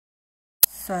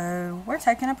So we're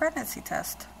taking a pregnancy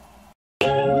test. I'm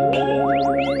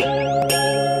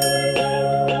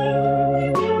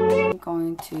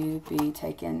going to be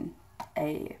taking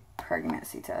a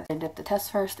pregnancy test. I did the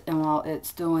test first, and while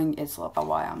it's doing its look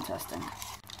why I'm testing.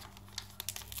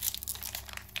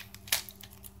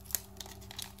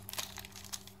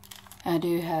 I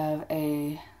do have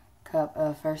a cup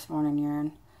of first morning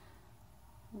urine.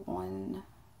 1,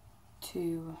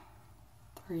 2,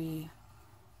 3,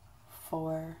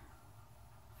 4,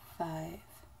 5,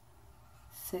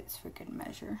 6 for good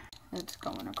measure. It's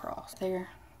going across there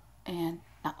and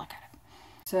not look at it.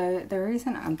 So the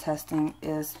reason I'm testing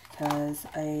is because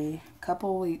a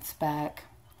couple weeks back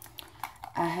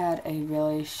I had a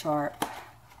really sharp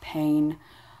pain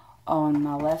on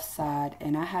my left side,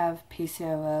 and I have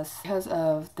PCOS. Because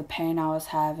of the pain I was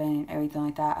having and everything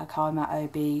like that, I called my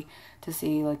OB to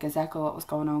see like exactly what was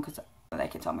going on, because they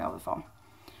can tell me over the phone.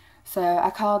 So I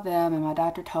called them, and my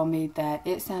doctor told me that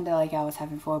it sounded like I was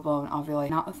having full-blown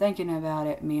ovulation. Not thinking about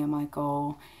it, me and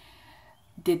Michael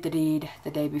did the deed the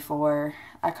day before.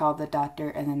 I called the doctor,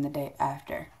 and then the day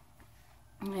after.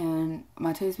 And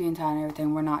my tubes being tied and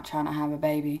everything, we're not trying to have a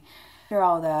baby. After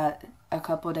all that, a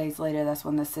couple of days later, that's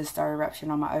when the cyst started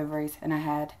erupting on my ovaries, and I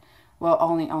had, well,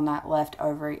 only on that left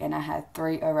ovary, and I had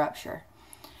 3 rupture.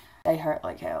 They hurt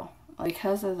like hell.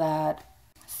 Because of that,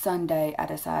 Sunday I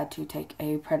decided to take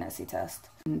a pregnancy test,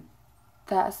 and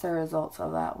that's the results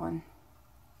of that one.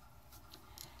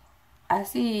 I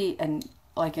see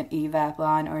like an evap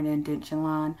line or an indentation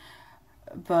line,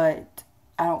 but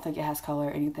I don't think it has color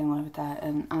or anything like that,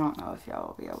 and I don't know if y'all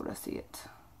will be able to see it.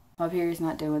 My period's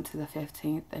not due until the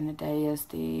 15th, and the day is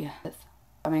the 5th.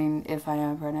 I mean, if I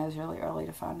am pregnant, it's really early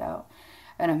to find out.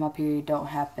 And if my period don't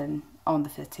happen on the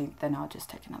 15th, then I'll just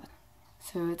take another.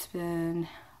 So it's been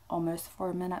almost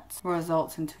 4 minutes.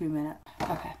 Results in 2 minutes.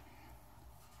 Okay.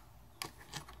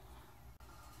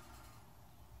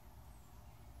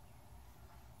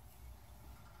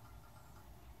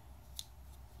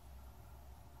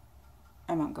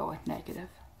 I'm gonna go with negative.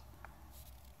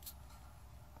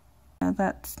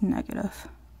 That's negative.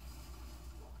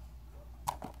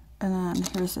 And then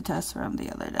here's the test from the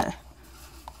other day.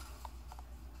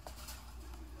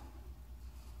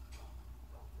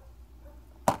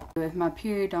 If my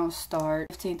period don't start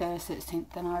 15th or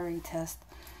 16th, then I'll retest.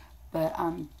 But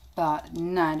I'm about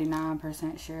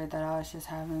 99% sure that I was just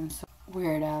having some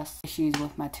weird ass issues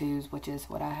with my tubes, which is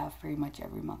what I have pretty much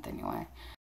every month anyway.